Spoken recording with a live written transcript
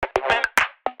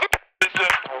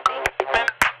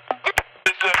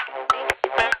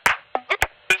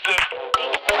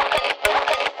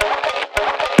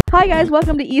Hi guys,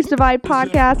 welcome to East Divide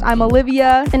Podcast. I'm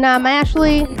Olivia. And I'm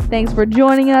Ashley. Thanks for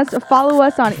joining us. Follow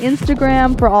us on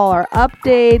Instagram for all our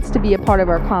updates, to be a part of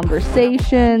our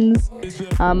conversations.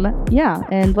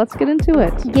 And let's get into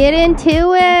it. Get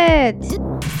into it.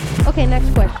 Okay,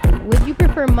 next question. Would you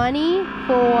prefer money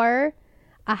for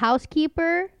a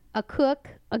housekeeper, a cook,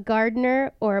 a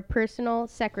gardener, or a personal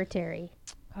secretary?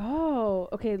 Oh,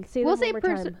 okay. Say We'll that say one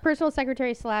more time. personal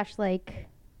secretary / like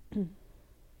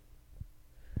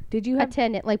Did you have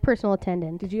attendant, like personal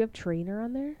attendant. Did you have trainer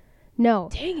on there? No.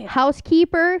 Dang it.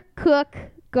 Housekeeper, cook,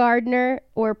 gardener,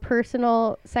 or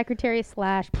personal secretary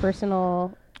 /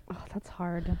 personal. Oh, that's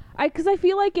hard. Because I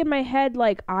feel like in my head,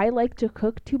 like I like to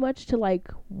cook too much to like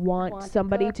want Want to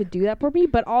somebody cook. to do that for me.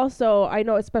 But also, I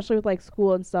know especially with like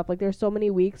school and stuff, like there's so many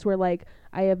weeks where like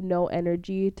I have no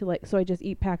energy to like, so I just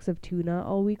eat packs of tuna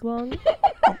all week long.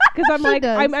 Because I'm She like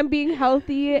does. I'm being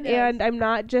healthy does. and I'm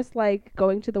not just like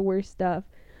going to the worst stuff.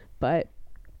 But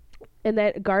and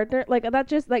that gardener, like that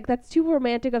just like that's too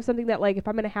romantic of something that like if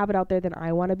I'm gonna have it out there, then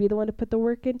I want to be the one to put the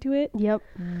work into it. Yep.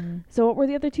 So what were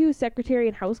the other two? Secretary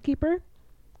and housekeeper.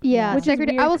 Yeah. Which is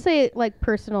Secretary. I weird. will say like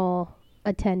personal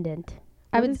attendant.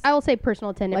 What is- I will say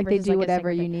personal attendant. Like they versus do like a whatever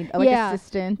secretary. you need. Like Yeah.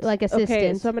 assistant. Like assistant.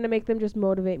 Okay, so I'm gonna make them just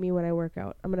motivate me when I work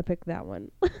out. I'm gonna pick that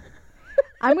one.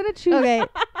 I'm going to choose. Okay.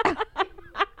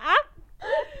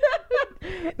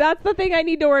 That's the thing I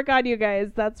need to work on, you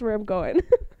guys. That's where I'm going.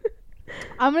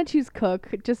 I'm going to choose cook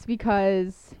just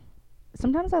because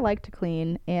sometimes I like to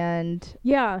clean and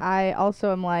Yeah, I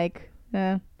also am like,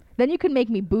 Then you could make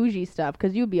me bougie stuff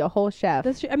because you'd be a whole chef.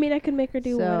 that's true. I mean, I can make her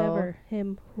do So- whatever.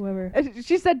 Him, whoever.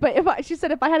 She said,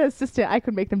 if I had an assistant, I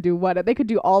could make them do what? They could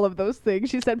do all of those things.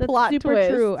 She said, That's plot super twist.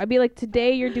 true. I'd be like,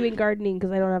 today you're doing gardening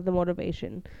because I don't have the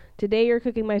motivation. Today you're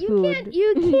cooking my food.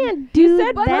 You can't do You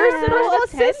said that. personal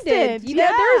assistant.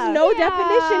 Yeah. There's no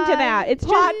definition to that. It's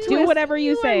Plot just do twist. whatever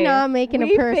you You say. are not making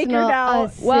We a personal figured out-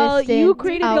 assistant. Well, you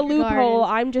created out the loophole.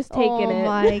 garden. I'm just taking Oh it.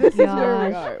 my This is where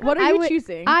we gosh. are. What are I you would-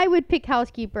 choosing? I would pick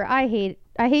housekeeper.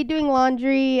 I hate doing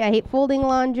laundry. I hate folding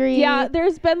laundry. Yeah,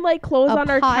 there's been like clothes A on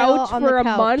our pile couch on for the a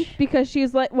couch. month because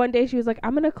she's like one day she was like,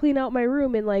 I'm gonna clean out my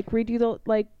room and like redo the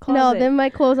like closet. No, then my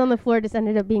clothes on the floor just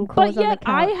ended up being clothes but on the yet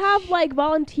couch. I have like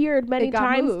volunteered many It got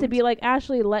times to moved. be like,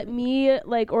 Ashley, let me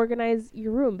like organize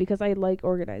your room because I like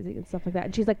organizing and stuff like that.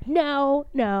 And she's like,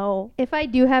 no. If I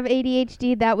do have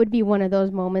ADHD, that would be one of those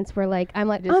moments where like I'm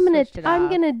like Just I'm switched it I'm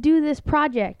off. gonna do this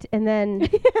project and then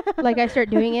like I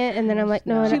start doing it and then I'm like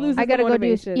no, She no, loses I gotta the go do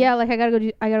motivation. like I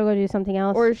gotta go do something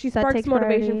else. Or she That sparks takes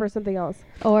motivation priority. for something else.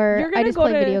 Or You're I gonna just go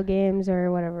play to- video games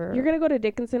or whatever. You're gonna go to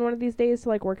Dickinson one of these days to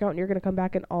like work out and you're gonna come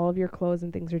back and all of your clothes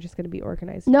and things are just gonna be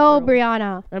organized. in No, your room.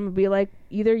 Brianna. I'm gonna be like,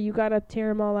 either you gotta tear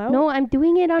them all out. No, I'm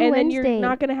doing it on and then Wednesday. you're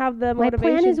not gonna have the My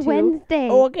motivation plan is to. Wednesday.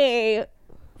 Okay.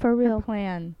 For real.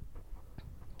 plan.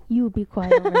 You be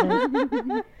quiet over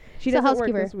there. She So doesn't work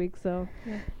housekeeper. this week, so.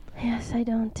 Yes, I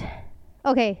don't.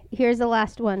 Okay, here's the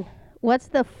last one. What's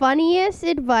the funniest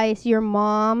advice your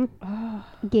mom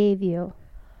gave you?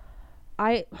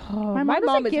 My mom mom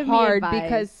doesn't is give me hard advice.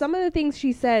 because some of the things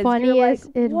she says, Funniest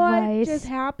you're like, what advice just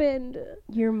happened?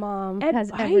 Your mom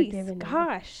has ever Advice, given you.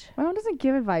 gosh. My mom doesn't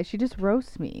give advice. She just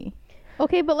roasts me.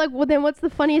 Okay, but like, well, then what's the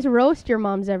funniest roast your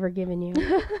mom's ever given you?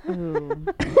 Ooh.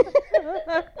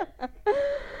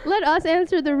 Let us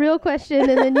answer the real question,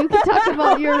 and then you can talk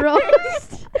about your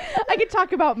roast. I could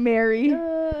talk about Mary.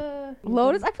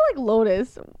 Lotus. I feel like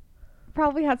Lotus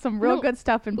probably had some real No, good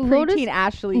stuff in Lotus preteen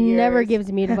Ashley years. never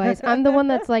gives me advice. I'm the one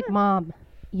that's like, Mom,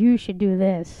 you should do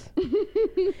this.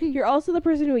 You're also the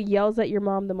person who yells at your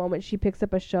mom the moment she picks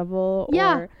up a shovel.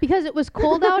 Yeah, Or because it was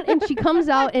cold out, and she comes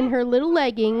out in her little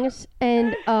leggings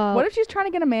and What if she's trying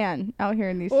to get a man out here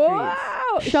in these wow,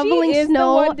 Shoveling she is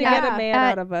snow the one to get at- a man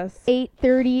at out of us.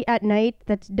 8:30 at night.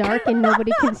 That's dark and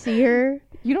nobody can see her. streets?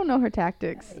 You don't know her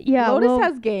tactics. Yeah, Lotus well,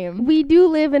 has game. We do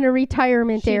live in a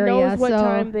retirement She area, knows what so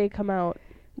time they come out.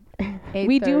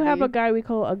 We do have a guy we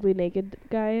call ugly naked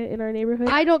guy in our neighborhood.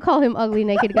 I don't call him ugly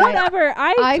naked guy. Whatever.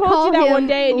 I I told call you that him one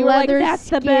day, and you were like, leather "That's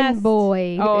the skin best."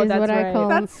 boy." Oh, is that's what I right. call him.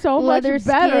 That's so much leather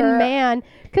better. skin man,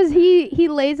 because he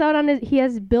lays out on his. He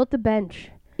has built a bench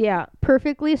Yeah.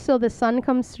 perfectly so the sun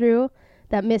comes through.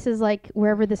 That misses like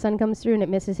wherever the sun comes through, and it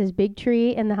misses his big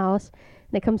tree in the house.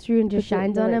 And it comes through and just Puts it in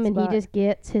shines the on right him, and he spot. just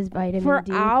gets his vitamin For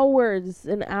D. hours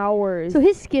and hours. So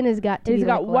his skin has got to and be he's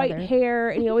got like white leather. hair,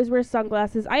 and he always wears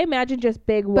sunglasses. I imagine just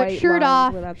big But white shirt lines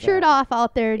off, where that's shirt at. off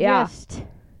out there, Yeah. just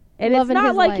And it's loving not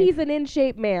his like life. he's an in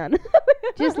shape man.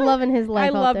 just loving his life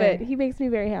I out love there. it. He makes me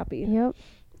very happy. Yep.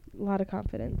 A lot of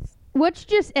confidence. What's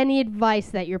just any advice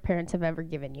that your parents have ever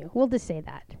given you? We'll just say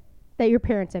that your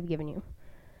parents have given you.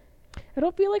 I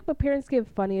don't feel like my parents give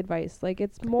funny advice. Like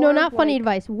it's more. No, not of, funny like,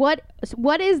 advice.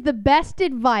 What is the best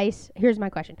advice? Here's my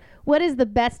question. What is the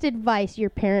best advice your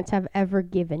parents have ever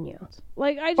given you?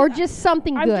 Like I Or just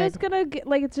something I'm good? just gonna get,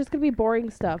 like it's just gonna be boring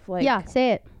stuff. Like Yeah,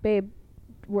 say it. babe,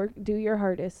 do your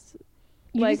hardest.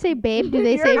 You like- just say babe? Do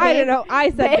they say babe? I don't know. I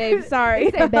said babe. Sorry.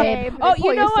 They say Babe. Oh,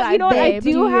 you know what? You know what? I babe.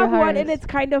 Do do your have one, and hardest. it's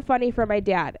kind of funny for my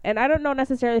dad. And I don't know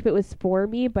necessarily if it was for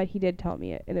me, but he did tell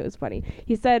me it, and it was funny.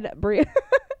 He said,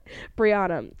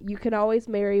 Brianna, you can always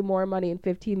marry more money in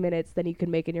 15 minutes than you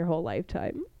can make in your whole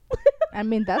lifetime. I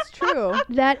mean, that's true.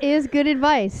 That is good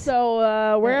advice.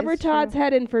 So wherever is true. Todd's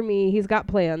heading for me, he's got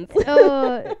plans.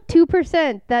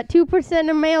 2%. That 2%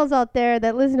 of males out there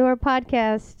that listen to our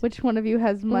podcast. Which one of you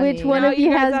has money? Which one Now of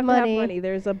you guys has have to have money?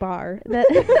 There's a bar. That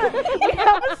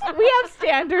we have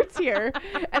standards here,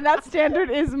 and that standard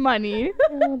is money.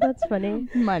 oh, that's funny.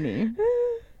 Money.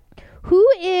 Who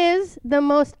is the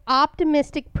most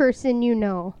optimistic person you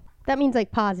know? That means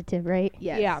like positive, right?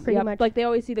 Yes. Yeah, pretty yep. much. Like they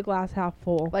always see the glass half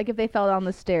full. Like if they fell down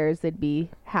the stairs, they'd be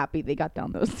happy they got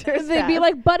down those stairs. They'd be fast.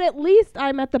 like, but at least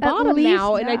I'm at the bottom least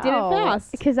now, and I did it now.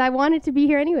 fast. Because I wanted to be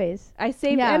here anyways. I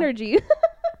saved Yeah. energy.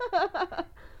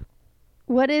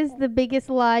 What is the biggest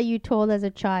lie you told as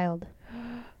a child?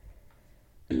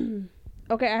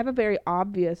 Okay, I have a very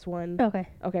obvious one. Okay.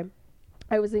 Okay.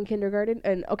 I was in kindergarten,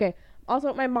 and okay.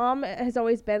 Also, my mom has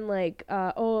always been like,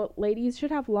 oh, ladies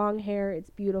should have long hair. It's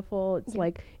beautiful. It's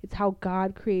like, it's how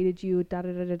God created you, da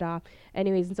da da da da.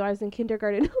 Anyways, and so I was in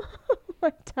kindergarten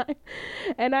one time,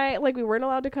 and we weren't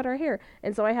allowed to cut our hair.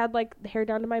 And so I had, like, hair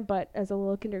down to my butt as a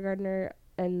little kindergartner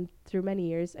and through many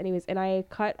years. Anyways, and I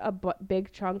cut a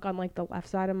big chunk on, like, the left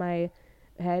side of my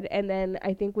head, and then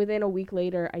I think within a week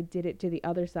later, I did it to the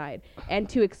other side. And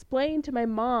to explain to my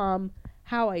mom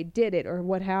how I did it or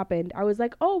what happened, I was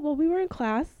like, oh, well, we were in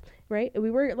class, right?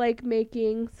 We were like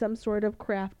making some sort of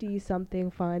crafty something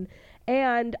fun,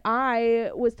 and I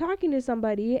was talking to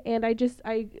somebody, and I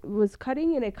was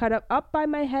cutting, and it cut up by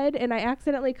my head, and I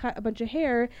accidentally cut a bunch of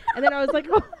hair, and then I was like,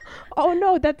 oh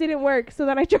no, that didn't work. So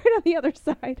then I tried on the other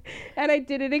side, and I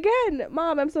did it again.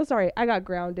 Mom, I'm so sorry. I got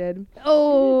grounded.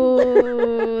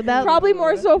 Oh, that Probably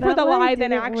more so for that the one lie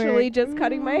than didn't actually work. just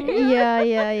cutting my hair.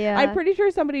 Yeah. I'm pretty sure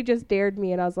somebody just dared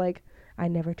me, and I was like, I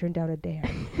never turned down a dare.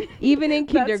 Even in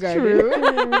That's kindergarten.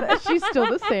 true. She's still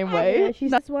the same way.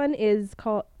 Yeah, This one is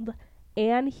called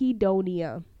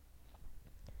anhedonia.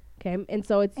 Okay, and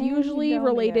so it's usually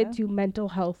related Anhedonia. to mental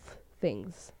health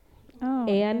things. Oh,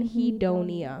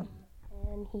 Anhedonia.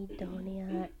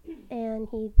 Anhedonia.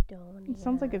 Anhedonia. It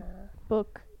sounds like a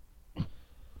book.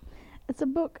 It's a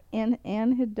book.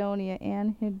 Anhedonia.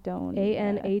 Anhedonia.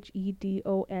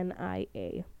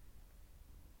 Anhedonia.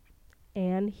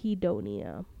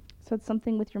 Anhedonia. So it's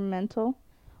something with your mental.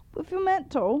 With your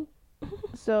mental.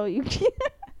 So you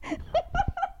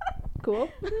Cool.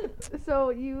 So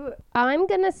you I'm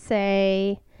gonna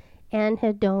say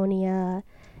anhedonia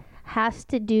has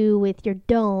to do with your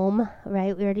dome,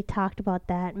 right? We already talked about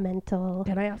that. Mental,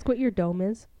 Can I ask what your dome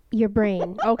is? your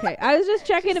brain. Okay, I was just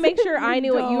checking to make sure I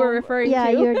knew what you were referring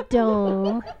Yeah, to. your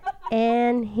dome.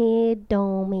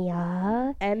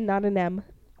 Anhedonia. N, not an M.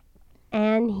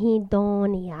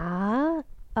 Anhedonia.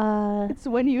 it's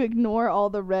when you ignore all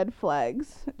the red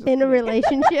flags. Just In a kidding.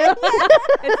 relationship.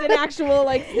 It's an actual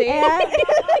like state.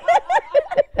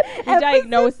 You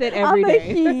diagnose it every On the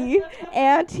day.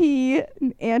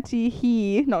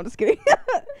 he. No, I'm just kidding.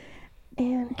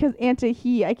 And Because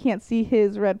he, I can't see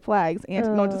his red flags.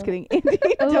 No, just kidding.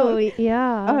 oh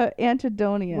yeah.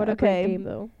 Anhedonia. What a okay. great game,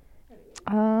 though.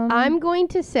 I'm going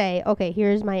to say, okay,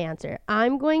 here's my answer.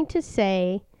 I'm going to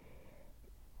say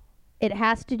it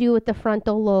has to do with the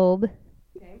frontal lobe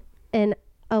and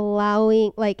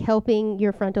allowing, like, helping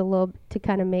your frontal lobe to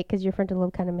kind of make, because your frontal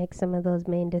lobe kind of makes some of those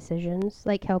main decisions,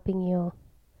 like helping you.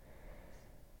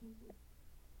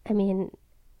 I mean,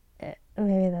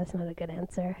 maybe that's not a good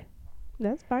answer.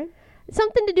 That's fine.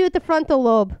 Something to do with the frontal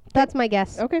lobe. That's my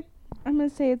guess. Okay. I'm gonna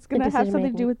say it's gonna have something to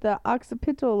decision-making. do with the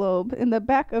occipital lobe in the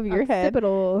back of your head.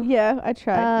 Occipital. Yeah, I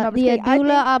tried. No, I'm just The kidding. I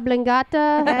medulla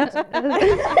oblongata.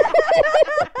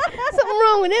 Something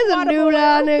wrong with his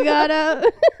medulla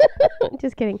oblongata.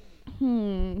 Just kidding.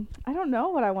 I don't know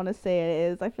what I want to say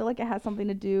it is. I feel like it has something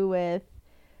to do with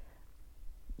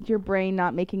your brain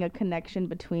not making a connection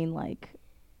between like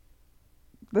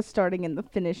the starting and the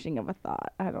finishing of a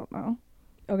thought. I don't know.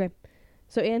 Okay.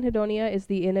 So anhedonia is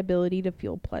the inability to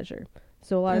feel pleasure.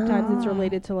 So a lot of times it's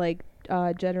related to like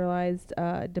generalized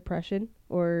depression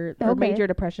or Okay. major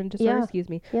depression disorder. Yeah. Excuse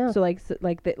me. Yeah. So like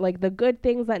the good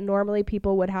things that normally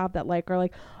people would have that like are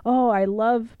like, oh, I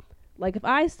love, like if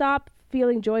I stop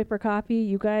feeling joy for coffee,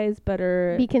 you guys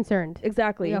better Be concerned.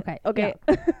 exactly. Okay, Okay.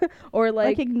 Or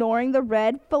Like ignoring the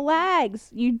red flags.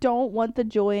 You don't want the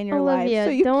joy in your Olivia, life.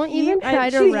 So you don't even keep- try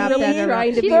to she's wrap really that around.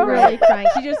 trying to She's be right. really trying.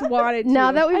 she just wanted to.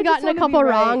 Now that we've I just gotten a wanna be couple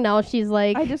right. wrong, now she's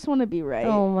like, I just want to be right.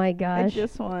 oh my I gosh.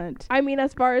 just want. I mean,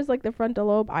 as far as like the frontal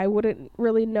lobe, I wouldn't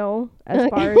really know as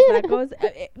far as that goes.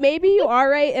 Maybe you are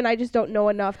right, and I just don't know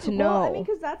enough to know. Well, I mean,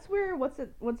 because that's where what's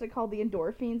it called, the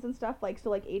endorphins and stuff. Like, so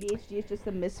like ADHD is just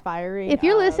a misfiring. If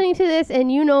you're of- listening to this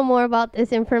and you know more about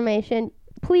this information,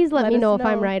 please let me us know if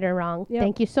I'm know. right or wrong. Yep.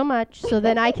 Thank you so much. So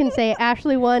then I can say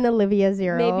Ashley 1, Olivia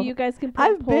 0. Maybe you guys can.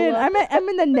 I've been. Up. I'm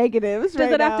in the negatives. Does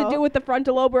right it have now. to do with the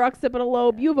frontal lobe or occipital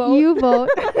lobe? You vote. You vote.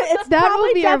 It's That will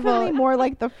probably be our definitely vote. more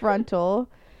like the frontal,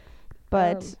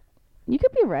 but you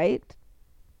could be right.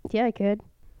 Yeah, I could.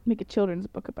 Make a children's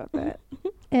book about that.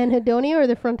 Anhedonia or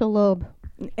the frontal lobe?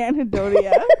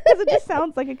 Anhedonia, because it just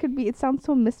sounds like it could be. It sounds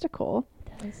so mystical.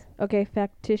 Okay,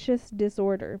 factitious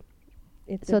disorder.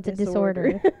 It's a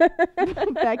disorder.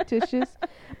 Factitious.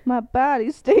 My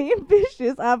body's staying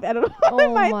vicious. I don't know.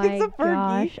 Oh my my thing's a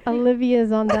Fergie. gosh.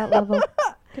 Olivia's on that level.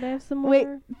 Can I have some more? Wait.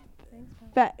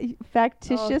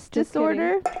 Factitious Oh, just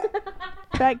disorder.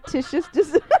 Factitious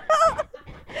disorder.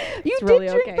 You It's did really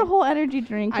drink okay. the whole energy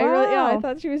drink. I really, yeah, I Wow.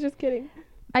 thought she was just kidding.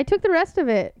 I took the rest of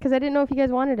it because I didn't know if you guys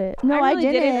wanted it. No, I really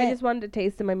didn't. I just wanted to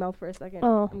taste in my mouth for a second.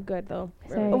 Oh. I'm good though.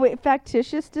 Sorry. Oh, wait,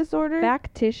 factitious disorder.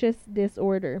 Factitious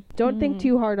disorder. Don't think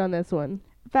too hard on this one.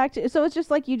 So it's just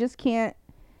like you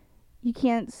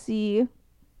can't see.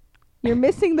 You're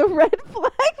missing the red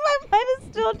flag. My mind is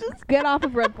still just. Get off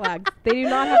of red flags. They do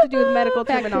not have to do with medical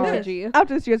Factitious. terminology.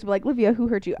 After this, you guys will be like, Livia, who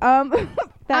hurt you? I'm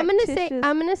Factitious.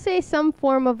 gonna say some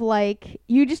form of like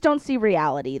You just don't see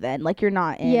reality then. Like you're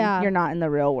not in. Yeah. You're not in the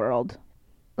real world.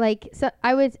 so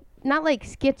I was not like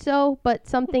schizo, but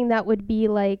something that would be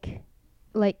like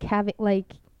having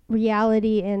like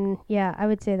reality and yeah, I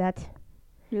would say that.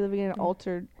 You're living in an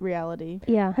altered reality.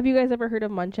 Yeah. Have you guys ever heard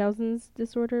of Munchausen's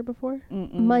disorder before?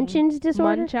 Mm-mm. Munchausen's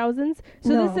disorder? Munchausen's. So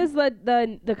No. this is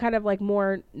the kind of like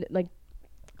more like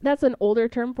that's an older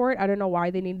term for it. I don't know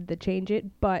why they needed to change it,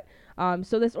 but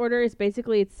so this order is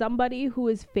basically it's somebody who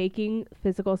is faking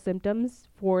physical symptoms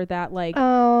for that like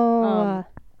Oh.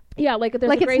 yeah, like there's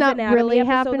Like a it's Grey's not Anatomy really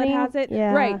episode happening? that has it.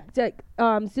 Yeah. Right.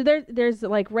 So there's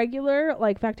like regular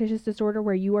like factitious disorder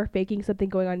where you are faking something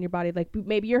going on in your body. Like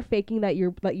maybe you're faking that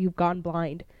you've gone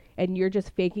blind and you're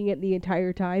just faking it the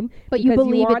entire time. But you because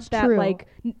believe want it's that, true. Like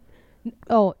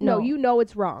Oh, no, no. you know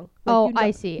it's wrong. Like, Oh, you know,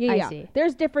 I see. Yeah, I yeah. see.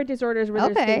 There's different disorders where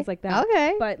there's things like that.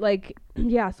 Okay. But like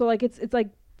yeah, so like it's like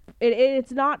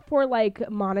it's not for like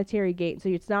monetary gain. So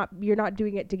you're not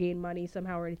doing it to gain money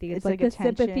somehow or anything. It's, It's like like the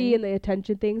sympathy attention. and the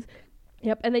attention things.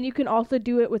 Yep, and then you can also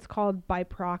do it what's called by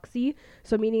proxy.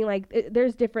 So meaning like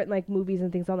there's different like movies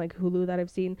and things on like Hulu that I've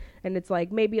seen, and it's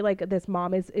like maybe like this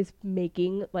mom is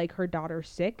making like her daughter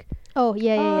sick. Oh,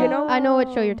 yeah, yeah, yeah. You know? I know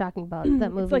what show you're talking about.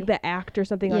 That movie. It's like The Act or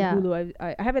something Yeah. on Hulu.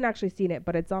 I haven't actually seen it,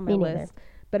 but it's on my Me neither. list.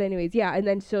 But anyways, yeah, and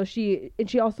then so she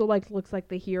also like looks like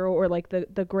the hero or like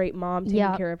the great mom taking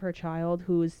Yeah. care of her child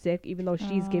who is sick, even though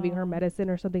she's giving her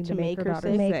medicine or something to make her daughter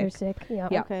sick. Make sick. her sick. Yeah.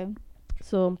 Yeah. Okay.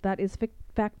 So that is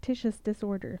factitious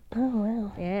disorder. Oh,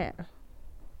 wow. Yeah.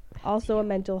 Also a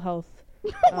mental health.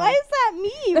 Why is that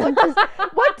me?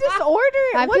 What disorder?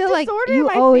 I what feel like disorder you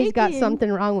am I always got faking?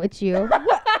 something wrong with you. When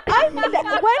have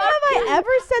I ever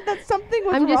said that something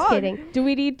was I'm just wrong? kidding. Do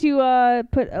we need to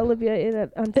put Olivia in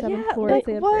on 7th Yeah, floor? like,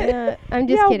 and say- what? I'm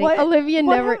just Yeah, kidding. what- Olivia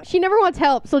what never. hap- She never wants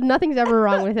help, so nothing's ever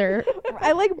wrong with her.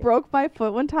 I like broke my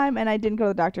foot one time and I didn't go to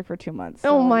the doctor for 2 months.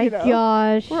 Oh so, my you know,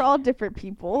 gosh. We're all different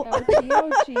people.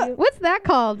 Ouchie. What's that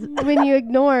called when you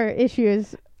ignore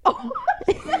issues?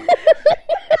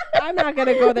 I'm not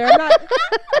gonna go there.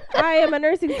 I am a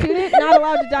nursing student, not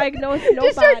allowed to diagnose nobody.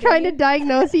 Just start trying to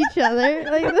diagnose each other.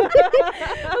 Like,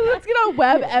 Let's get on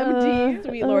WebMD.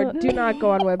 Sweet Lord, do not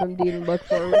go on WebMD and look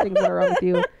for things that are wrong with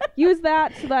you. Use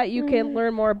that so that you can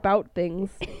learn more about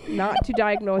things, not to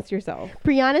diagnose yourself.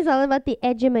 Brianna's all about the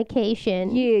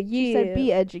education. Yeah, She said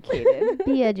be educated.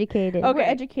 Be educated. Okay. We're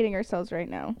educating ourselves right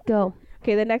now. Go.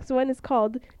 Okay, the next one is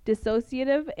called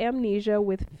dissociative amnesia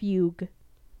with fugue.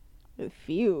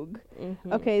 Fugue.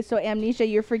 Mhm. Okay, so amnesia,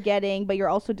 you're forgetting, but you're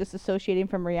also disassociating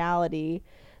from reality.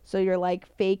 So you're like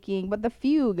faking. But the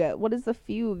fugue, what is the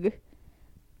fugue?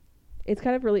 It's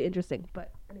kind of really interesting, but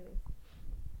anyways.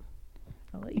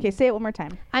 I'll let you. Okay, say it one more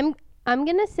time. I'm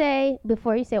gonna say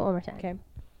before you say it one more time. Okay.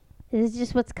 This is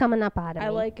just what's coming up out of me. I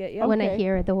like it. Yeah. when I Okay.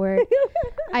 hear the word.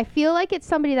 I feel like it's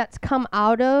somebody that's come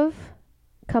out of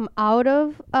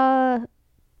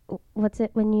what's it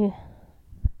when you're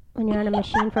on a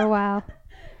machine for a while?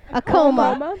 A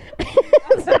coma.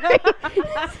 Sorry.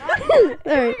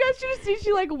 Sorry. You guys should have seen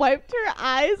she like wiped her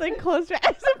eyes and closed her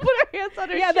eyes and put her hands on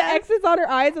her Yeah, chest. the X's on her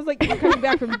eyes. I was like, you're coming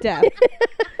back from death.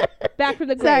 Back from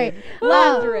the Sorry. grave.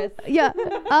 Lazarus.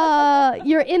 Yeah.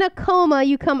 You're in a coma.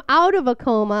 You come out of a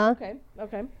coma,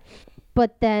 Okay.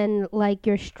 but then like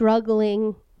you're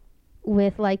struggling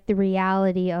with like the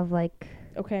reality of like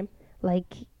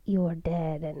you're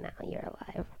dead and now you're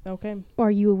alive, Okay.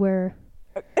 or you were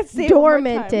Say it one more time.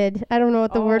 dormanted. I don't know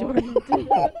what the word. I'm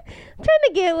trying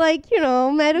to get like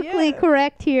medically Yeah.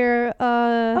 correct here.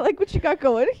 I like what you got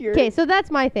going here. Okay, so that's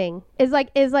my thing. Is like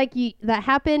you that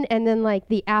happened, and then like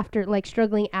the after, like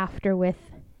struggling after with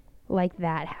like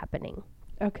that happening.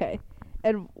 Okay.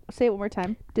 And say it one more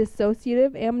time.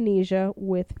 Dissociative amnesia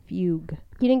with fugue.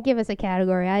 You didn't give us a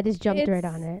category. I just jumped right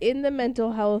on it. In the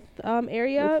mental health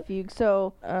area. With fugue.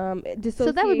 So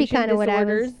Dissociation that would be kinda what I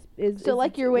was- disorders So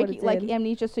like you're what waking it's like in.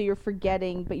 amnesia, so you're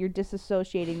forgetting, but you're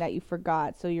disassociating that you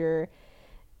forgot. So you're,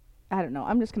 I don't know.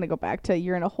 I'm just gonna go back to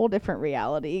you're in a whole different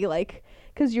reality, like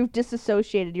because you've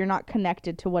disassociated. You're not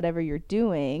connected to whatever you're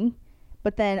doing,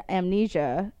 but then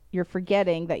amnesia, you're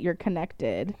forgetting that you're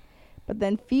connected. But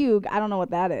then fugue, I don't know what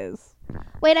that is.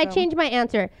 Wait, I So- changed my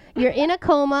answer. You're in a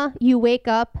coma. You wake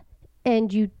up,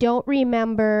 and you don't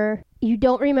remember. You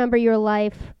don't remember your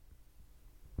life.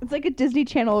 It's like a Disney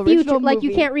Channel original Future, like you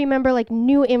movie. can't remember like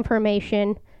new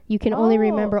information. You can only Oh,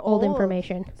 remember old old.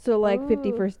 information. So like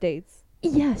 50 Oh. First Dates.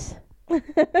 Yes.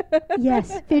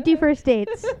 Yes. 50 First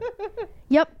Dates.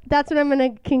 Yep. That's what I'm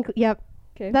gonna conclude. Yep.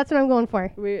 Okay. That's what I'm going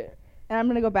for. And I'm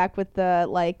gonna go back with the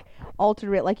like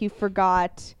altered like you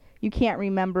forgot, you can't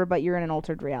remember, but you're in an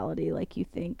altered reality, like you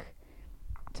think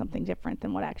something different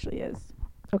than what actually is.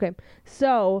 Okay.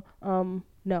 So,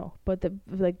 no, but the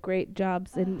like great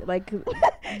jobs and like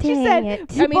She Dang said,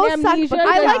 it. "You I mean, both suck, amnesia, but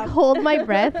I good like job." hold my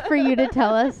breath for you to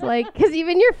tell us, like, because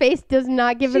even your face does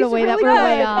not give it She's away that really we're good.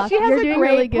 way off. She has You're a doing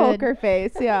great really good. poker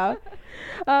face. Yeah.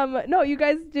 no, you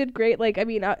guys did great. Like, I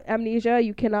mean, amnesia,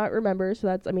 you cannot remember. So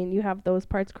that's, I mean, you have those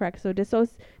parts correct. So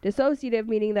dissociative,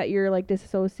 meaning that you're like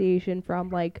disassociation from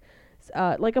like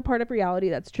a part of reality.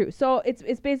 That's true. So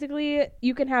it's basically,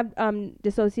 you can have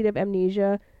dissociative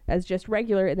amnesia as just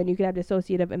regular, and then you can have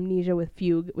dissociative amnesia with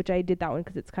fugue, which I did that one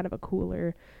because it's kind of a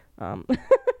cooler,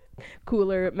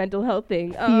 cooler mental health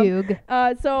thing. Fugue.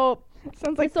 So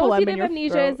Sounds like phlegm in dissociative your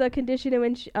amnesia throat. is a condition in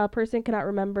which a person cannot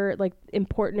remember like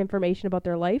important information about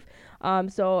their life.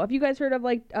 So have you guys heard of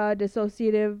like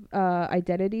dissociative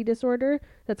identity disorder?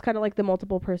 That's kind of like the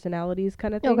multiple personalities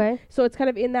kind of thing. Okay. So it's kind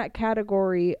of in that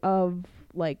category of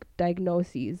like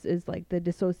diagnoses is like the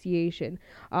dissociation.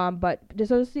 But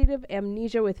dissociative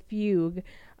amnesia with fugue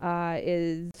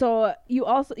is, so you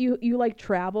also you like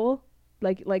travel,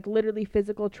 like literally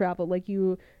physical travel, like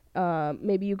you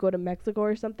maybe you go to Mexico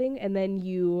or something, and then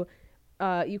you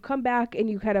come back and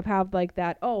you kind of have like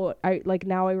that, oh, I like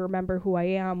now I remember who I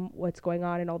am, what's going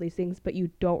on and all these things, but you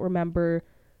don't remember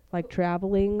like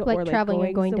traveling Like or traveling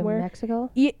and going somewhere. to Mexico.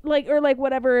 Like or like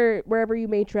wherever you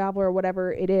may travel or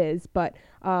whatever it is, but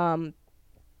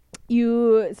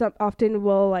you often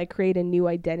will like create a new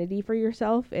identity for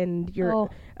yourself, and you're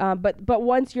but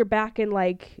once you're back in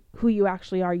like who you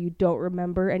actually are, you don't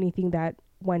remember anything that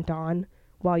went on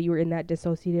while you were in that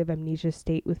dissociative amnesia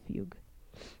state with fugue.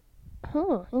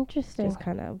 Oh, interesting. Just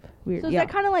kind of weird. So is yeah.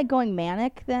 that kind of like going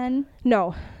manic then?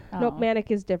 No, nope. Oh. Manic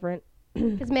is different.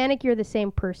 Because manic, you're the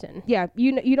same person. Yeah,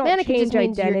 you don't Manic change just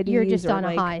means identities. you're just or, on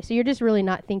like, a high. So you're just really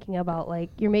not thinking about like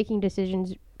you're making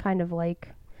decisions kind of like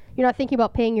you're not thinking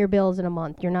about paying your bills in a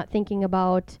month. You're not thinking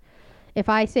about if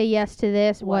I say yes to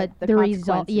this, what the the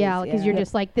result. consequences, Yeah, because you're yeah.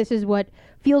 just like this is what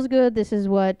feels good. This is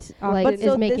what like But is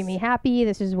so making this- me happy.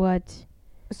 This is what.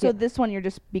 So Yeah. this one you're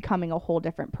just becoming a whole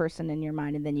different person in your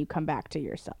mind, and then you come back to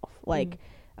yourself. Like,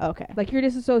 okay. Like you're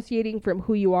disassociating from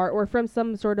who you are, or from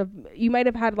some sort of, you might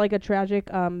have had like a tragic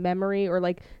memory, or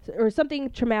like or something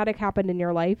traumatic happened in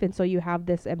your life, and so you have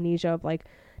this amnesia of like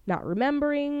not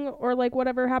remembering or like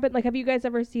whatever happened. Like, have you guys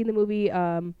ever seen the movie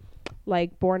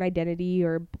like Born Identity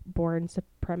or Born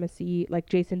Supremacy, like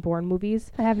Jason Bourne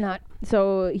movies? I have not.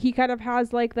 So he kind of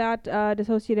has like that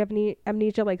dissociative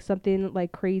amnesia, like something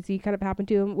like crazy kind of happened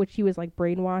to him, which he was like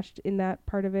brainwashed in that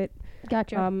part of it.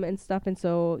 Gotcha. And stuff, and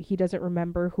so he doesn't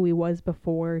remember who he was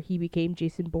before he became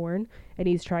Jason Bourne, and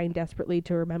he's trying desperately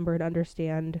to remember and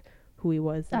understand who he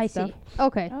was and I stuff. see.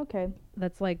 Okay. Okay.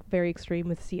 That's like very extreme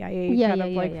with CIA, Yeah, kind yeah,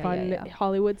 of yeah, like yeah, fun yeah, yeah.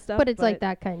 Hollywood stuff. But it's like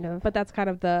that kind of. But that's kind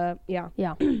of the Yeah.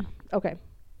 okay.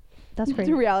 That's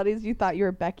crazy. The reality is you thought you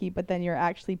were Becky, but then you're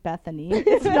actually Bethany.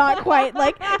 It's not quite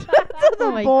like to the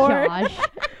Oh my board. gosh.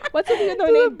 What's with the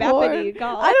To name the board. Bethany?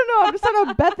 God. I don't know. I'm just on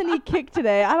a Bethany kick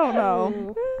today. I don't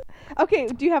know. Okay,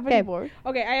 do you have any 'Kay. more?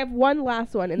 Okay, I have one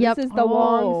last one, and Yep. this is the Oh.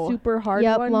 long, super hard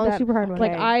Yep, one. long, that, super hard one.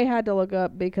 Like Okay. I had to look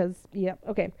up because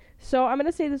okay. So I'm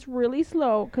gonna say this really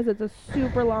slow because it's a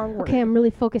super long word. Okay, I'm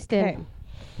really focused in. Okay.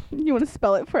 You want to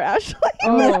spell it for Ashley?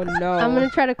 Oh no. I'm gonna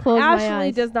try to close my Ashley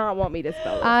eyes. does not want me to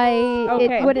spell it. It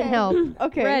Okay. wouldn't Okay. help.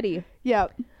 Okay. Ready.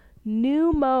 Yep.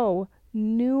 Pneumo.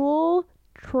 Newell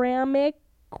tramic.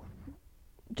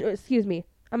 Excuse me.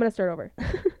 I'm gonna start over.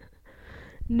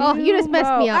 Oh, you just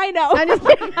messed me up. I know. I'm just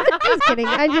kidding.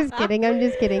 I'm just kidding. I'm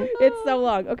just kidding. It's so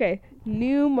long. Okay.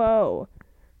 Pneumo.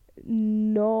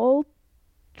 Nultra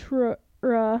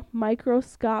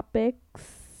microscopic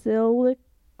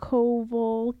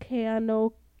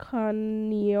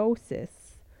silicovolcanoconiosis.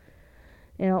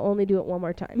 And I'll only do it one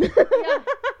more time.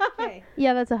 Okay.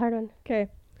 Yeah, that's a hard one. Okay.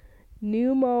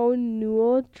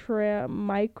 Pneumonutra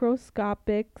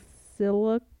microscopic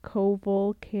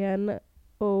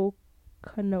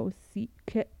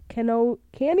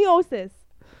silicovolcanoconiosis.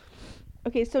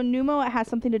 Okay, so pneumo, it has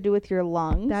something to do with your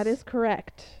lungs. That is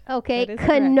correct. Okay, That is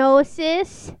correct.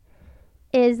 kenosis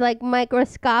is like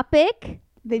microscopic.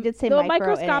 They did say The micro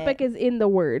microscopic in is in the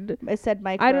word. it. It said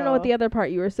micro. I don't know what the other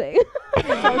part you were saying.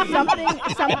 So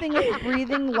something with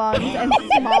breathing lungs and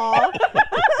small.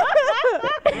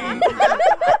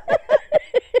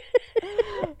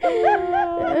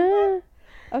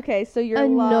 Okay, so your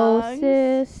lungs.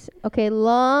 Anosis. Okay,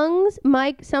 lungs.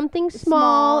 Something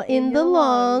small in the your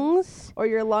lungs. Or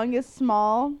your lung is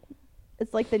small.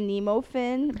 It's like the Nemo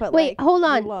fin, but Wait, like hold your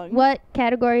on. lungs. What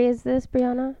category is this,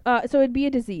 Brianna? So it'd be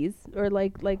a disease or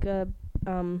like a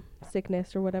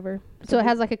sickness or whatever. So it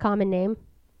has like a common name.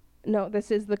 No,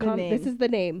 this is the name. This is the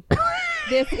name.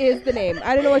 This is the name.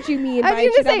 I don't know what you mean I by was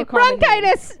it should gonna have say a common name.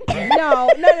 bronchitis. No.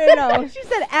 She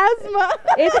said asthma.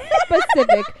 It's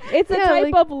specific. It's a Yeah, type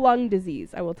like- of lung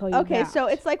disease. I will tell you. Okay, that. so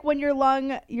it's like when your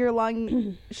lung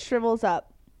shrivels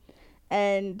up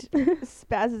and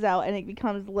spazzes out and it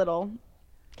becomes little.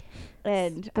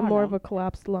 And the more of a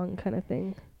collapsed lung kind of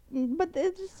thing. but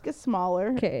it just gets smaller.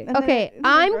 Okay. And then Okay, it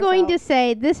I'm grows going out. to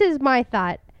say, this is my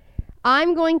thought.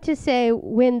 I'm going to say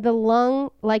when the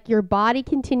lung, like your body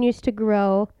continues to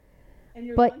grow, And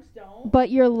your but- lungs don't.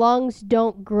 but your lungs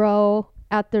don't grow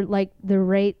at the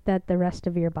rate that the rest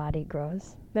of your body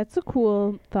grows. That's a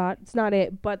cool thought. It's not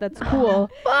it, but that's cool.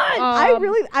 I've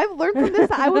learned from this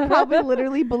that I would probably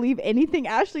literally believe anything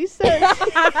Ashley says.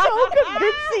 She's so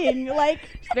convincing. Like,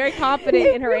 Very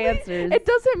confident in her answers. it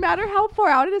doesn't matter how far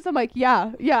out it is. I'm like,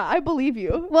 yeah, I believe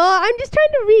you. Well, I'm just trying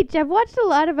to reach. I've watched a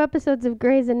lot of episodes of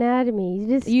Grey's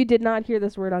Anatomy. You did not hear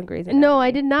this word on Grey's Anatomy. No,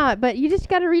 I did not. But you just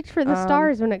got to reach for the Um,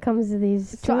 stars when it comes to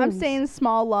these. So I'm terms. saying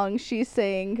small lungs. She's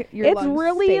saying your It's lungs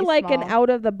really stay like an small. out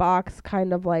of the box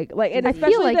kind of like and I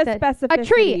especially feel like the that.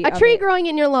 specificity. A of tree it. growing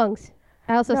in your lungs.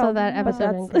 I also saw No, that no,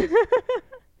 episode. in that's-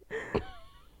 Grey's.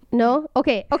 No?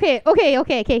 Okay.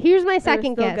 Here's my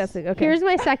second still guess. guessing, okay. Here's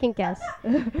my second guess.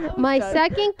 My God.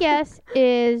 second guess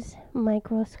is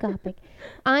microscopic.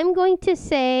 I'm going to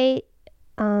say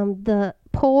the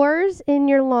pores in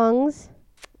your lungs,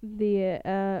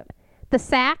 The the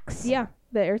sacs. the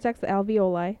air sacs, the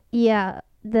alveoli. Yeah,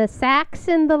 the sacs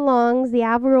in the lungs, the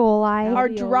alveoli. Are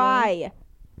alveoli. dry.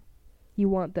 You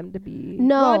want them to be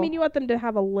No. Well, I mean, you want them to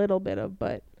have a little bit of,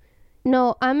 but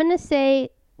No, I'm going to say,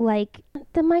 like,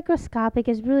 the microscopic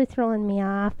is really throwing me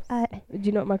off. do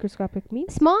you know what microscopic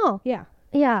means? Small. Yeah,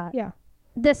 Yeah. yeah,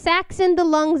 The sacs in the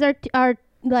lungs are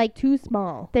like, too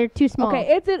small. they're too small.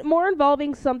 Okay, it's more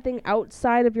involving something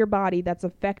outside of your body that's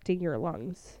affecting your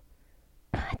lungs.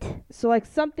 What? So like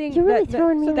something You're really that,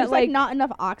 throwing me so off. that There's like not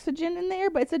enough oxygen in there,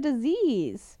 but it's a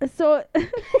disease. so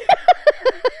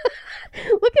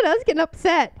Look at us getting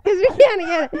upset because we can't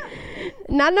get it.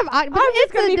 Not enough. But I'm just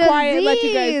it's gonna a be quiet and let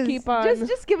you guys disease. keep on.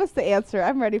 Just give us the answer.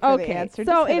 I'm ready for the Okay, answer.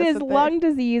 so Just hit it us is with lung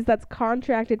disease that's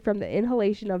contracted from the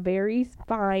inhalation of very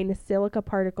fine silica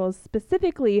particles,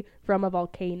 specifically from a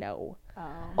volcano.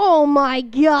 Oh my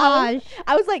gosh!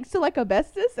 I was like, so like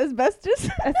asbestos, Asbestos.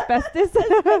 A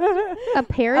a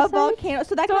parasite, volcano.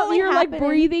 So that can So only you're like happen in-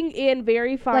 breathing in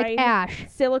very fine like ash.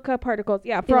 silica particles.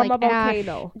 Yeah, You're from like a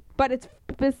volcano. But it's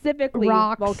specifically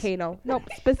Rocks. volcano. No, She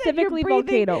said specifically you're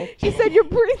breathing- volcano. She said you're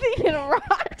breathing in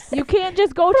rocks. You can't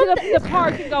just go to the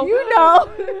park and go, You know.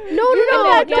 No,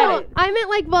 don't get no. it. I meant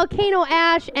like volcano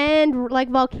ash and like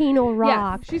volcano Yes.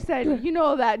 rock. She said, you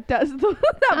know that dust, that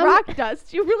I'm- rock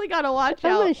dust. You really gotta watch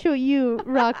I'm out. gonna show you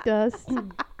rock dust.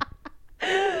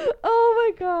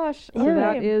 Oh my gosh. So Yeah.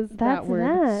 that is That's that word.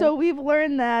 that. So we've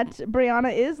learned that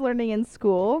Brianna is learning in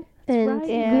school. and right.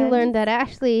 we And- learned that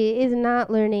Ashley is not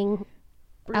learning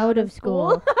out of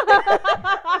school.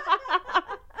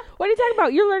 What are you talking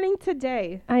about? You're learning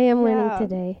today. I am Yeah. learning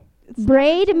today.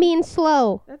 Braid means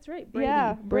slow. That's right. Brady.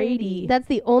 Yeah, Brady. That's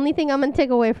the only thing I'm gonna take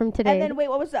away from today. And then wait,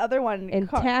 what was the other one? And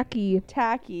tacky.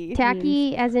 Tacky.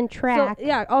 Tacky as in track. So,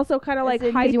 yeah, also kind of like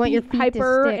in- 'cause you want your feet to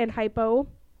hyper stick. and hypo.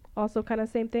 Also kind of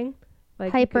same thing.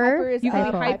 Like Hyper is You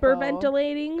could be Hypo.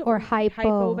 hyperventilating Or you could be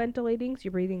hypo. hypoventilating, so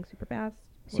you're breathing super fast.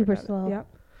 Super Work on it. slow. Yep.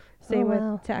 Same with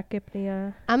wow.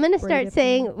 tachypnea. I'm gonna Braid start up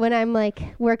saying and- when I'm like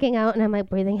working out and I'm like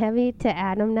breathing heavy to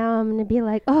Adam now, I'm gonna be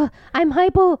like, oh, I'm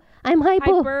hypo.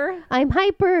 Hyper. I'm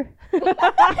hyper.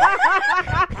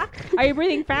 Are you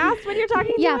breathing fast when you're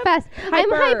talking to Yeah, him? fast.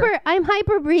 Hyper. I'm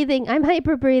hyper breathing. I'm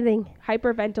hyper breathing.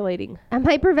 Hyperventilating. I'm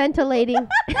hyperventilating.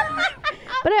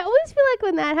 But I always feel like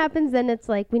when that happens, then it's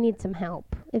like we need some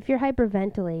help. If you're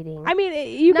hyperventilating. I mean,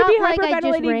 you could Not be like I just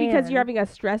hyperventilating because ran. you're having a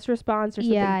stress response or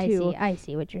something yeah, too. I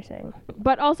see what you're saying.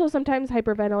 But also sometimes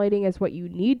hyperventilating is what you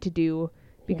need to do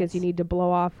because you Yes. need to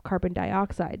blow off carbon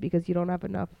dioxide because you don't have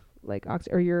enough like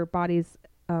or your body's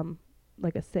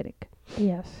like acidic.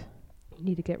 Yes. You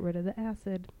need to get rid of the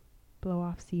acid, blow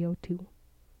off CO2.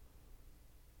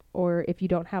 Or if you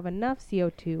don't have enough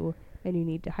CO2 and you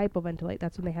need to hypoventilate,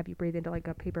 that's when they have you breathe into like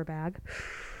a paper bag.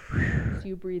 So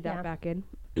you breathe that Yeah. back in.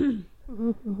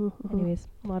 Mm-hmm. Anyways,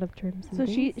 a lot of terms. And So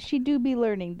things. she do be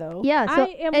learning though. Yeah. So I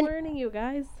am and learning, you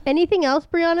guys. anything else,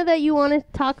 Brianna, that you want to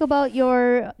talk about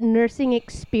your nursing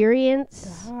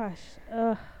experience? Gosh.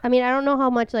 I mean, I don't know how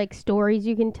much like stories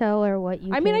you can tell or what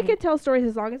you. I mean, I can- could tell stories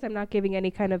as long as I'm not giving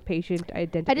any kind of patient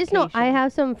identification. I just know I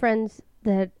have some friends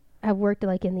that have worked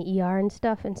like in the ER and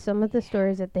stuff, and some of the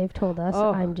stories that they've told us,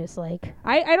 Oh. I'm just like,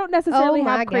 I don't necessarily Oh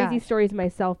my have crazy gosh. stories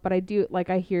myself, but I do like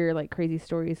I hear like crazy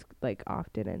stories like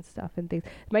often and stuff and things.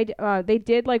 They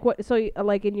did like what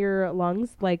like in your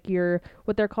lungs, like your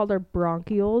what they're called are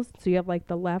bronchioles. So you have like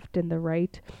the left and the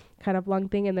right kind of lung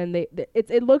thing, and then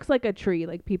it looks like a tree,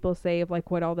 like people say of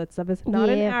like what all that stuff is. Not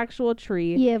an Yeah. actual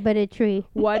tree. yeah, but a tree.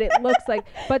 What it looks like,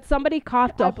 but somebody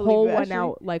coughed I a believe whole it, one actually.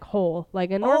 out, like whole, like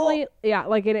and normally, yeah,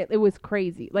 like it was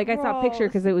crazy. Like I saw a picture Gross.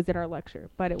 because it was in our lecture,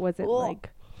 but it wasn't Ugh.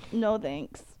 like No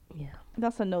thanks. yeah.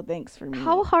 That's a no thanks for me.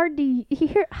 How hard do you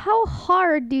hear? How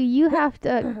hard do you have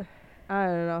to? I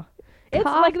don't know. It's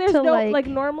Cough like there's to, no like- like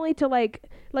normally to like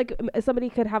somebody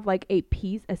could have like a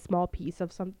small piece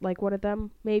of some like one of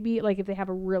them maybe like if they have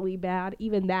a really bad,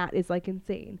 even that is like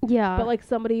insane. Yeah. But like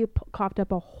somebody coughed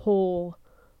up a hole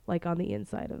like on the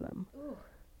inside of them.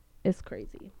 It's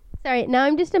crazy. Sorry, now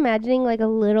I'm just imagining like a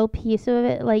little piece of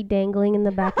it like dangling in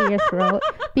the back of your throat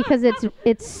because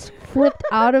it's flipped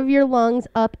out of your lungs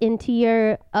up into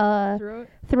your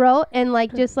throat and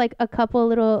like just like a couple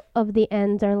little of the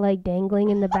ends are like dangling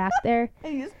in the back there.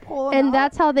 And you just pull them And out?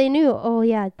 that's how they knew, oh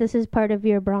yeah, this is part of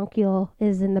your bronchial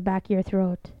is in the back of your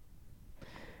throat.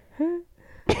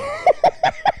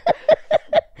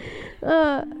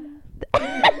 uh,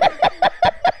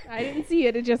 I didn't see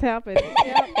it. It just happened.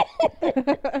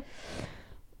 Yep.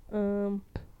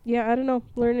 Yeah, I don't know.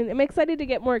 Learning. I'm excited to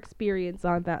get more experience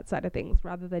on that side of things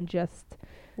rather than just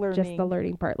the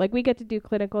learning part. Like we get to do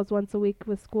clinicals once a week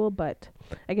with school, but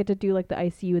I get to do like the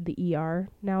ICU and the ER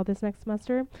now this next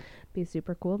semester. Be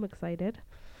super cool. I'm excited.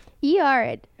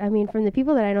 ER, I mean, from the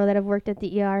people that I know that have worked at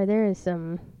the ER, there is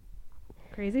some.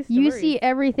 Crazy stories. You see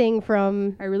everything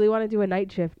from I really want to do a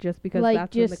night shift just because Like,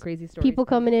 that's when the just crazy stories. people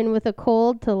come. coming in with a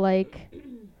cold to like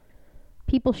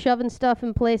people shoving stuff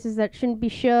in places that shouldn't be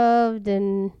shoved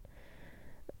and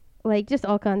like just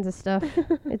all kinds of stuff.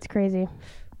 It's crazy.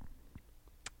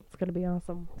 It's gonna be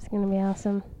awesome. It's gonna be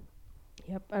awesome.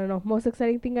 Yep. I don't know. Most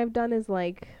exciting thing I've done is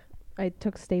like I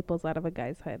took staples out of a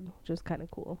guy's head, which was kind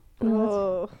of cool.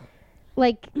 Oh.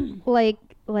 Like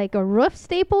a roof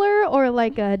stapler or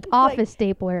like a office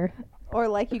stapler. Or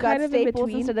like you got Kind of in staples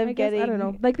between, instead I of guess. getting. I don't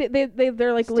know. Like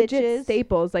they're like legit stitches.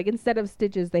 staples. Like instead of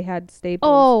stitches, they had staples.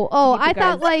 Oh, keep I the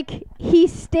thought guys- like he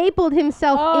stapled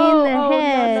himself in the no,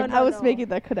 head. no, I was making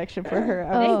that connection for her. I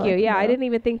was Oh. Thank you. like, Yeah, I no. didn't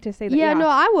even think to say that. Yeah, no,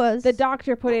 I was. The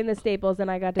doctor put in the staples, and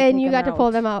I got to. and take you got them to pull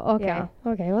out. them out. Okay. Yeah.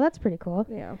 Okay. Well, that's pretty cool.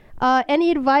 Yeah.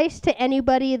 Any advice to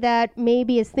anybody that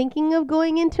maybe is thinking of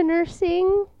going into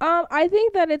nursing? I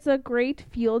think that it's a great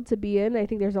field to be in. I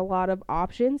think there's a lot of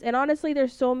options, and honestly,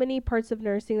 there's so many parts of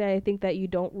nursing that I think that you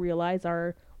don't realize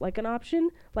are like an option.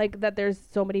 Like that, there's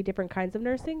so many different kinds of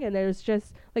nursing, and there's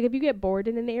just like if you get bored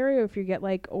in an area, or if you get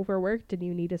like overworked and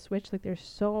you need to switch, like there's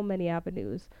so many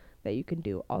avenues that you can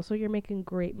do. Also, you're making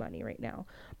great money right now,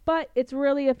 but it's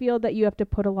really a field that you have to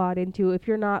put a lot into. If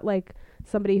you're not like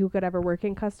somebody who could ever work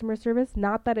in customer service,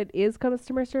 not that it is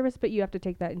customer service, but you have to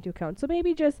take that into account. So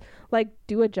maybe just like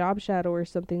do a job shadow or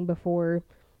something before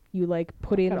you like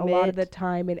put in a lot of the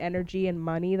time and energy and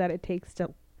money that it takes to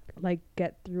like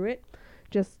get through it.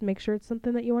 Just make sure it's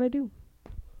something that you want to do.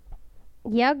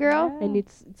 Yeah, girl. And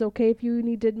it's okay if you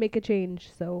need to make a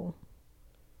change. So,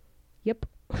 yep.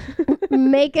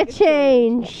 Make a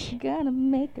change. Gotta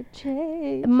make a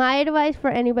change. My advice for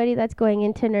anybody that's going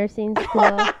into nursing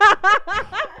school.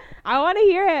 I want to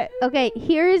hear it. Okay,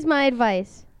 here is my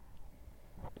advice.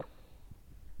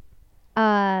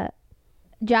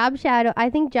 Job shadow. I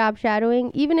think job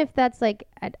shadowing, even if that's like,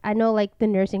 I know like the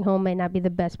nursing home might not be the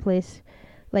best place.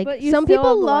 Like But you some still have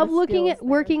people a lot love of looking skills at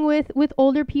working with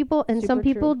older people, and some Super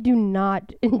people true. do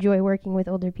not enjoy working with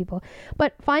older people.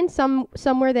 But find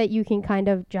somewhere that you can kind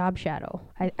of job shadow.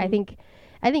 I think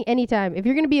anytime, if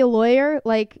you're going to be a lawyer,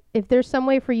 like if there's some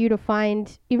way for you to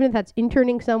find, even if that's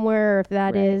interning somewhere, or if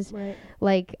that is Right.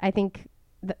 like, I think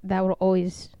that's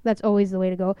always the way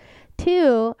to go.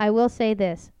 2, I will say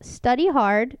this: study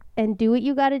hard and do what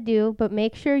you got to do, but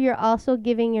make sure you're also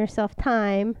giving yourself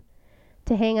time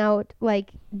to hang out,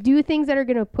 like do things that are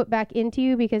going to put back into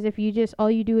you, because if you just all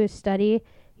you do is study,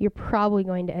 you're probably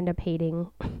going to end up hating.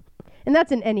 And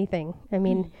that's in anything. I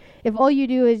mean, if all you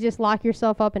do is just lock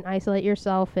yourself up and isolate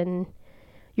yourself, and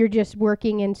you're just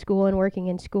working in school and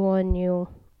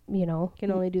you know,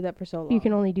 Can only do that for so long. you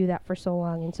can only do that for so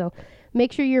long. And so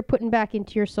make sure you're putting back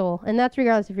into your soul. And that's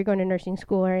regardless if you're going to nursing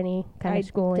school or any kind of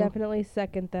schooling. Definitely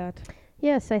second that.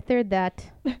 Yes, I third that.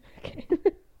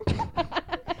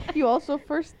 You also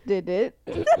first did it.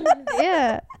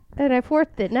 Yeah. And I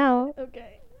fourthed it now.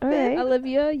 Okay. All right.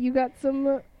 Olivia, you got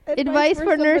some Advice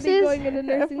for somebody nurses? going into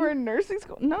nursing? For nursing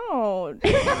school? No.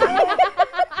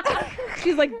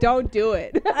 She's like, don't do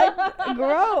it.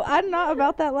 Girl, I'm not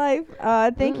about that life.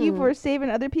 Thank you for saving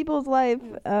other people's life.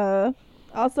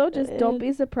 Also, just don't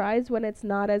be surprised when it's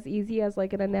not as easy as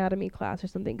like an anatomy class or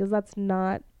something, because that's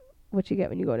not what you get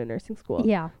when you go to nursing school.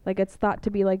 Yeah. Like it's thought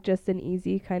to be like just an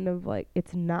easy kind of like,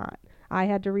 it's not. I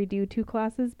had to redo 2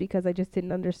 classes because I just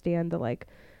didn't understand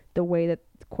the way that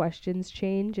questions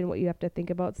change and what you have to think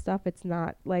about stuff. It's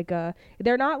not like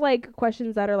they're not like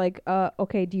questions that are like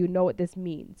okay, do you know what this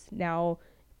means? Now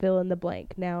fill in the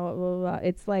blank. Now blah, blah, blah.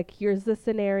 It's like, here's the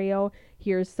scenario,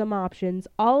 here's some options.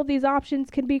 All of these options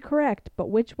can be correct, but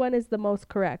which one is the most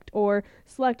correct? Or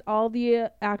select all the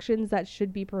actions that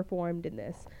should be performed in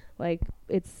this. Like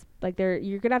it's like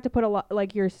you're gonna have to put a lot,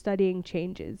 like you're studying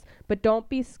changes, but don't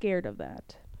be scared of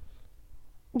that.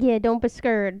 Yeah, don't be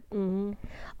scared. Mm-hmm.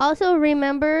 Also,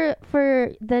 remember,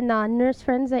 for the non-nurse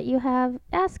friends that you have,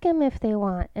 ask them if they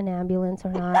want an ambulance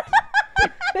or not.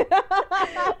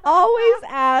 Always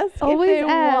ask Always if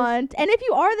they ask. want. And if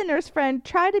you are the nurse friend,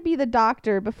 try to be the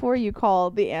doctor before you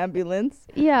call the ambulance.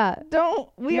 Yeah.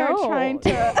 We are trying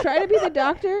to try to be the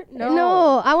doctor.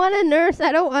 No, I want a nurse.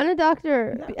 I don't want a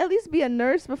doctor. at least be a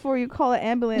nurse before you call an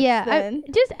ambulance. Yeah, then.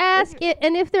 just ask it.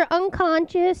 And if they're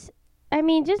unconscious, I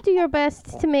mean, just do your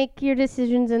best to make your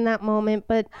decisions in that moment.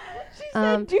 But She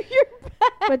said, do your best.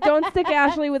 But don't stick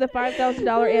Ashley with a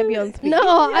 $5,000 ambulance fee. no,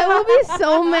 I will be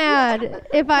so mad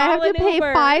if I have Call to an pay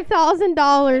Uber.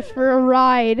 $5,000 for a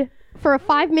ride, for a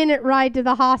 5-minute ride to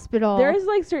the hospital. There's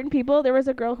like certain people. There was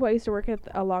a girl who I used to work with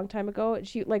a long time ago.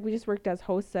 She like, we just worked as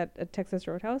hosts at a Texas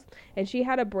Roadhouse, and she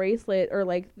had a bracelet or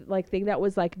like thing that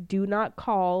was like, do not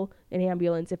call an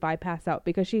ambulance if I pass out,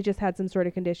 because she just had some sort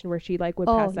of condition where she like would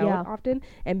pass out yeah. often,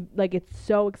 and like it's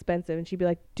so expensive, and she'd be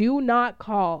like, do not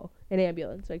call an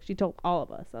ambulance. Like she told all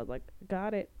of us. I was like,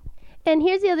 got it. And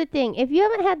here's the other thing. If you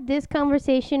haven't had this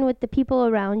conversation with the people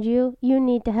around you, you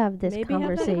need to have this Maybe have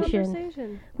that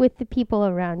conversation with the people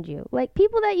around you. Like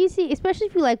people that you see, especially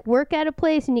if you like work at a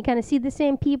place and you kind of see the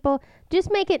same people, just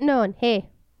make it known. Hey,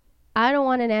 I don't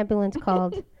want an ambulance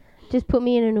called. Just put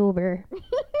me in an Uber.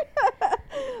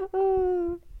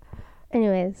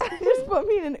 Anyways. Just put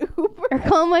me in an Uber. Or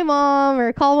call my mom,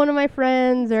 or call one of my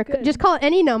friends, or just call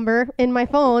any number in my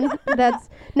phone. That's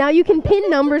now you can pin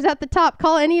numbers at the top.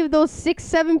 Call any of those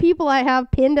 6-7 people I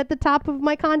have pinned at the top of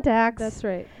my contacts. That's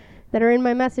right. That are in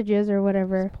my messages or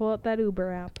whatever. Just pull out that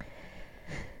Uber app.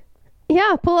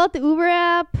 Yeah, pull out the Uber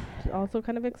app. It's also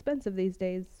kind of expensive these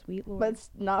days. Sweet Lord. But it's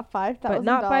not $5,000. But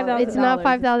not $5,000. It's not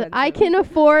 $5,000 $5,000. I expensive. can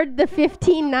afford the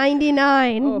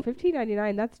 $15.99. Oh,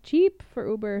 $15.99. That's cheap for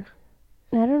Uber.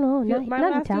 I don't know. My not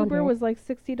in last town Uber here. was like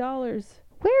 $60.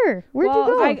 Where'd you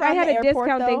go? I From had the a airport,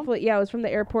 discount, though? thankfully. Yeah, it was from the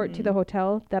airport to the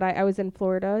hotel that I was in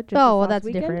Florida. Just Oh, well, this last that's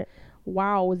weekend. different.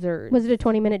 Wowzers. Was it a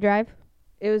 20-minute drive?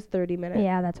 It was 30 minutes.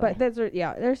 Yeah, that's why. But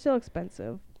they're still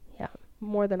expensive. Yeah.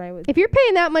 More than I would. If you're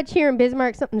paying that much here in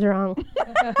Bismarck, something's wrong.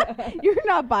 You're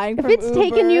not buying If from it's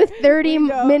taking you Uber. 30 We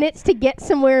know. minutes to get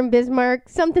somewhere in Bismarck,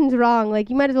 something's wrong. Like,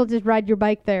 you might as well just ride your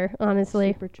bike there,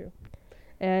 honestly. Super true.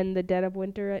 And the dead of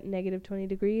winter at negative 20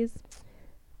 degrees.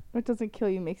 What doesn't kill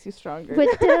you makes you stronger.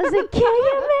 What doesn't kill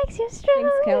you makes you stronger.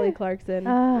 Thanks, Kelly Clarkson.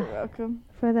 You're welcome.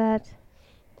 For that.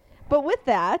 But with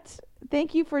that,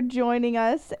 thank you for joining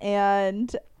us,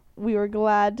 and we were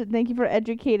glad. Thank you for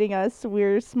educating us.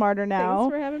 We're smarter now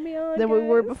Thanks for having me on, than we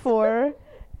were guys. before.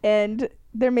 And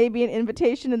there may be an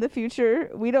invitation in the future.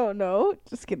 We don't know.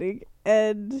 Just kidding.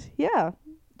 And yeah.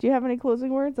 Do you have any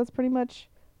closing words? That's pretty much.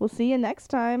 We'll see you next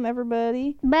time,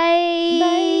 everybody. Bye.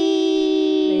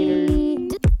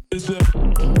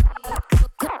 Later.